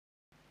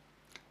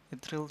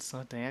I-Thrill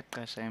Soda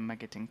yaqasha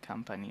i-marketing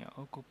company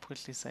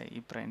ukuphuhlisa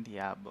ibrand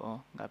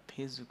yabo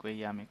ngaphezu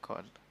kwe-Yummy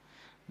Cola.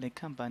 Le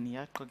khampani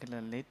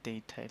yaqokelela le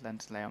data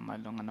ilandelayo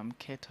malunga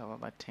nomkhetho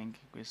wabathengi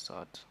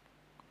kwisoda.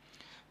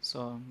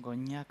 So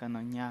ngonyaka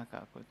nonyaka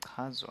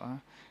kuchazwa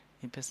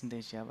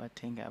i-percentage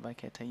yabathengi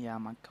abakhetha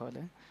i-Yummy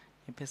Cola,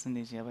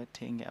 i-percentage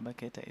yabathengi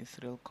abakhetha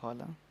i-Thrill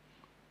Cola,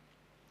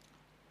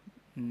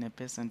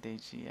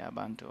 ne-percentage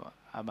yabantu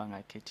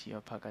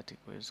abangakhethiyo phakathi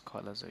kwezi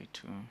cola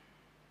zoyi-two.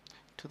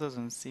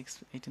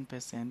 2006,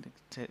 18%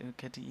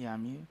 khetha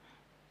i-Yummy,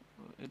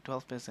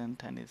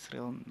 12% and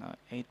i-Thrill, no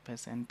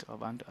 8%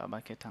 wabantu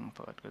abakhethanga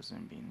phakathi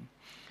kwezimbini.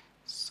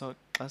 So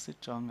xa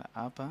sijonga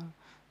apha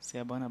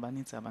siyabona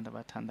banintsi abantu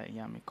abathanda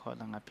i-Yummy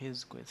Cola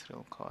ngaphezu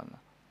kwe-Thrill Cola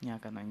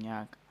nyaka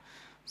nonyaka.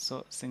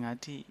 So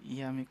singathi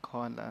i-Yummy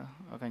Cola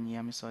okanye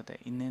i-Yummy Soda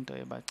inento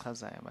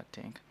ebachazayo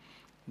abathengi.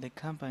 Le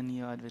company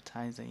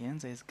yoadvertiser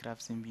yenza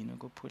izigrafu zimbini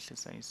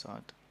ukuphuhlisa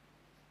isoda.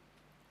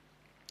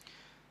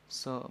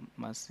 So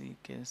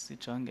masike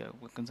sijonge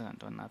kwenzeka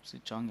ntoni apha,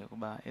 sijonge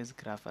ukuba ezi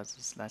grafu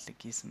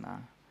azisilahlekisi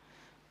na.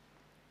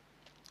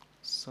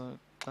 So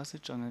xa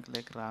sijonge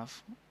kule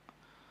graph,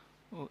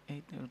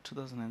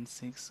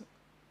 2006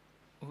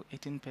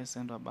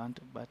 u-18%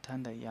 wabantu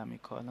bathanda i-Yummy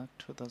Cola,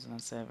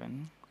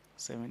 2007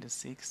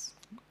 76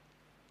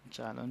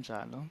 njalo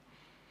njalo,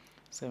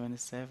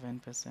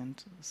 77%,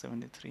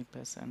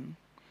 73%,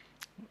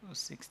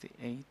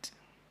 68.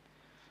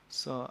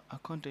 So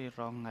akho nto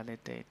i-wrong ngale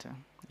data,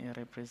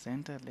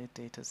 irepresenta le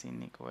data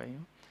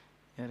siyinikiweyo,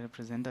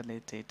 irepresenta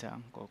le data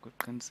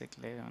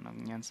ngokuqinisekileyo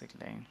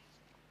nokunyanisekileyo.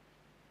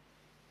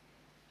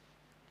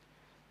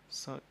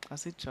 So xa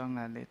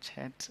sijonga le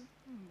chat,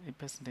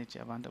 i-percentage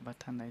yabantu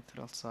abathanda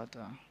i-Thrill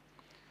Soda.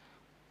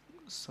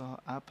 So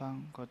apha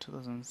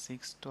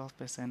ngo-2006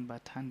 12%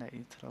 bathanda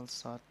i-Thrill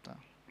Soda,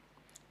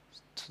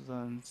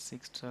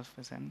 2006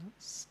 12%,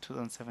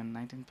 2007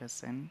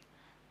 19%,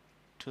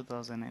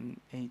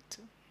 2008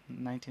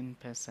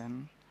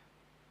 19%,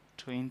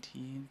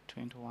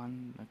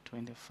 2021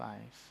 no-25.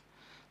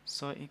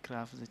 So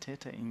iigrafu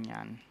zithetha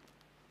inyani,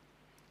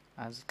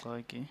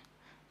 azixoki,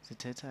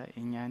 zithetha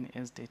inyani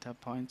ezi data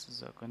points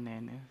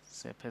zokwenene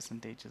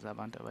ze-percentage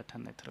zabantu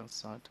abathanda i-Thrill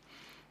Soda.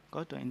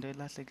 Kodwa into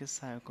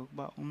elahlekisayo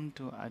kukuba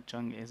umntu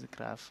ajonge ezi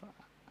grafu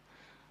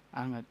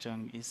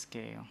angajongi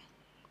i-scale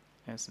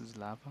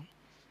esizilapha.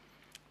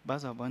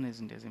 Bazawubona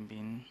izinto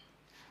ezimbini,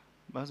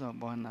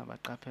 bazawubona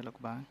baqaphela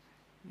ukuba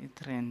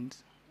i-trend,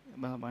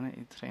 bazawubona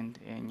i-trend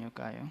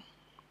enyukayo,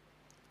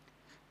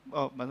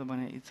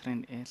 bazawubona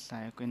i-trend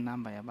ehlayo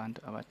kwinamba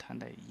yabantu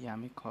abathanda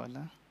i-Yummy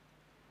Cola,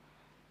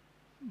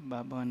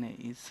 babone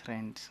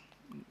i-trend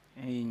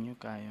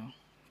eyinyukayo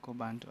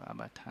kubantu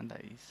abathanda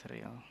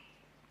i-Thrill.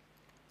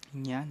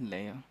 Inyani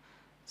leyo,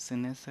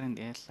 sine-trend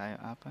ehlayo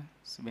apha,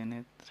 sibe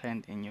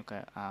ne-trend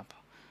enyukayo apha.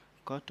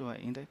 Kodwa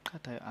into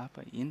eqathayo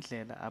apha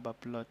yindlela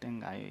abaplote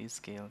ngayo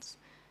ii-scales.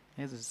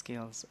 Ezi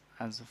scales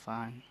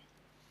azifani.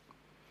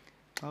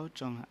 Xa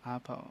ujonga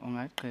apha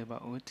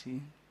ungagqiba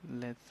uthi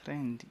le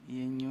trend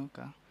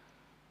iyenyuka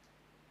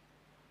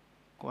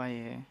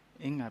kwaye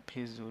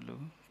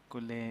ingaphezulu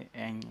kule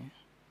enye.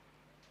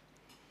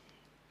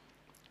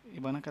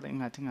 Ibonakala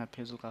ingathi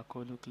ingaphezulu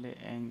kakhulu kule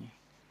enye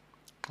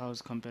xa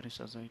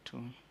uzikhomperisha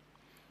zoyi-two.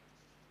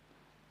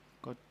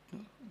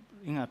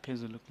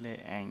 Ingaphezulu kule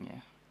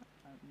enye.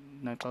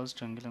 Naxa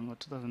uzijongile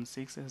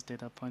ngo-2006 ezi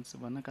data points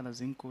zibonakala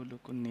zinkulu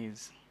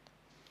kunezi.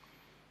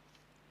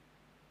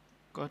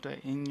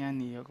 Kodwa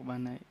inyani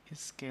yokubana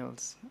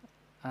ii-scales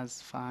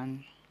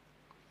azifani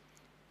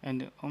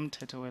and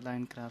umthetho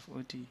we-line graph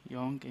uthi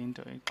yonke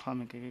into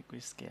ixhomekeke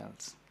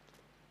kwii-scales.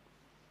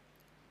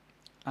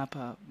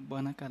 Apha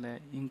bonakala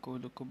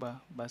inkulu kuba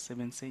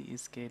basebenzise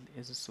i-scale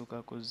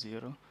ezisuka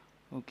ku-0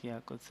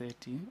 ukuya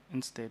ku-30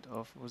 instead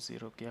of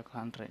u-0 ukuya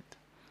ku-100.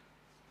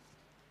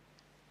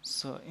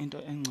 So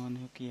into engcono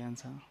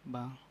yokuyenza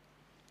uba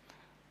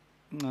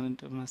ingcono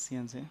into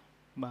masiyenze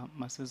uba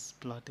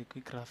masiziplote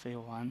kwigraph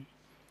eyi-1.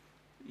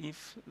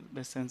 If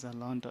besenza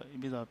loo nto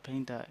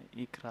ibizawupeyinta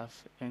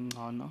igraph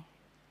engcono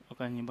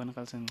okanye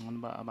ibonakalise ngcono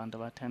uba abantu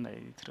abathanda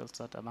i-Thrill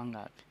Soda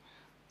bangaphi.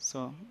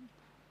 So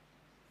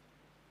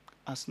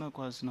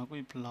asinokwazi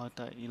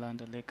nokuyiplota ilaa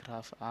le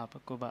graph apha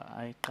kuba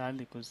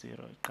ayiqali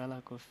ku-0,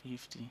 iqala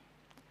ku-50.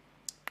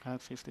 Iqala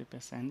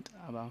ku-50%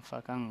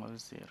 abamfakanga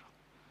u-0.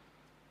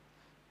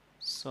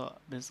 So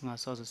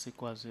besingasoze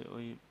sikwazi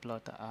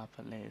uyiplota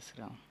apha le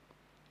Thrill.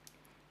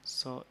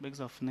 So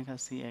bekuzawufuneka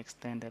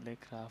siyi-extende le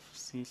graph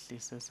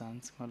siyihlise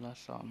ezantsi ngolaa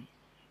hlobo.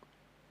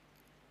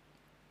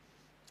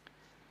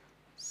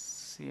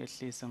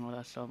 Siyehlise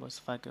ngolaa hlobo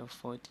sifake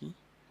u-40,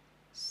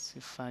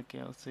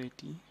 sifake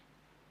u-30,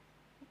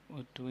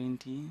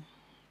 u-20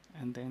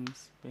 and then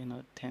sibe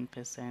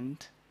no-10%,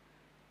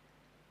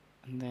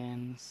 and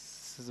then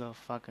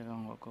sizawufaka ke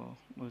ngoku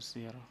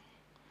u-0.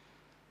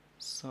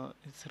 So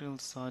i-Thrill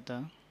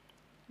Soda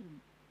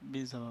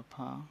bizawuba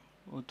phaa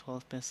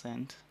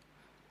u-12%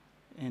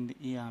 and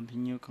ihambe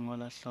inyuka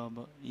ngolaa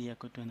hlobo iya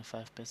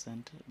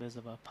ku-25%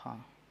 bezawuba phaa.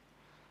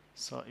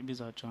 So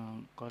ibizawujonga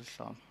ngolu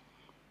hlobo.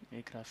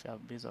 igraph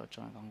yabo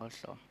bizojonga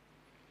ngohlobo.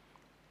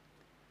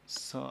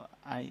 So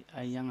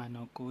ayanga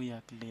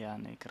nokuya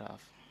kuleyana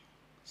igraph,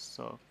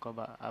 so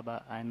ngoba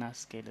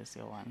ayina-scale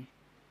esiyi-1.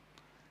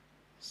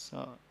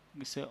 So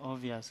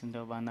kuse-obvious into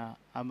yobana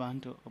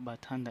abantu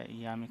bathanda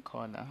iyami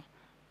color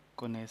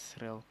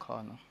kune-thrill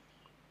color.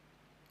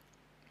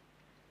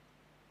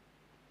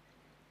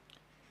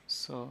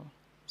 So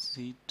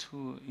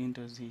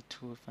into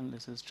ziyi-2 fanele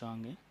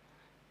sizijonge.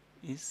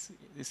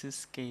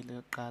 Isi-scale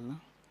yokuqala,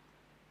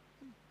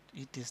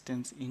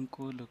 i-distance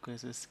inkulu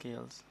kwezi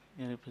scales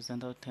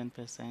irepresenta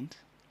u-10%.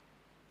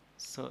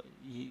 So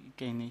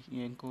again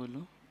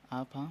inkulu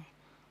apha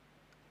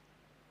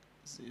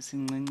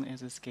sincinci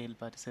esi scale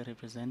but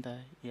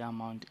sirepresenta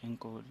i-amount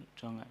enkulu,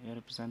 jonga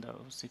irepresenta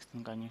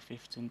u-16 okanye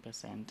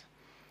u-15%.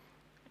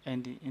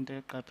 And into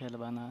yokuqaphela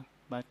bana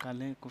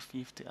baqale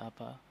ku-50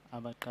 apha,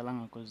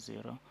 abaqalanga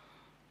ku-0.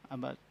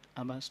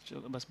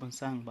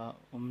 Abasibonisanga uba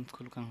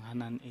umkhulu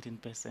kangakanani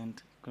 18%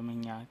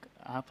 kwiminyaka.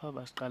 Apha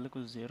basiqale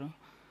ku-0,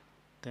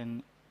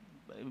 then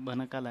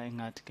ibonakala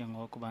ingathi ke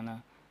ngoku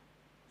bana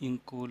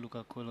inkulu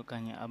kakhulu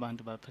okanye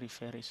abantu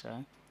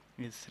bapreferisha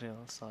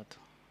i-thrill sort.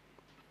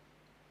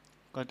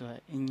 Kodwa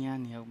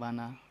inyani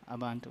yokubana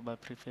abantu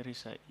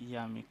bapreferisha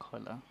iyami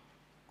color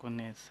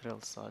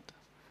kune-thrill sort.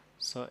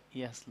 So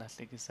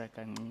iyasilahlekisa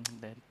kancinci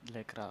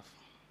le graph,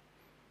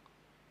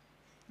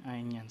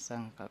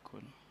 ayinyanisanga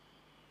kakhulu.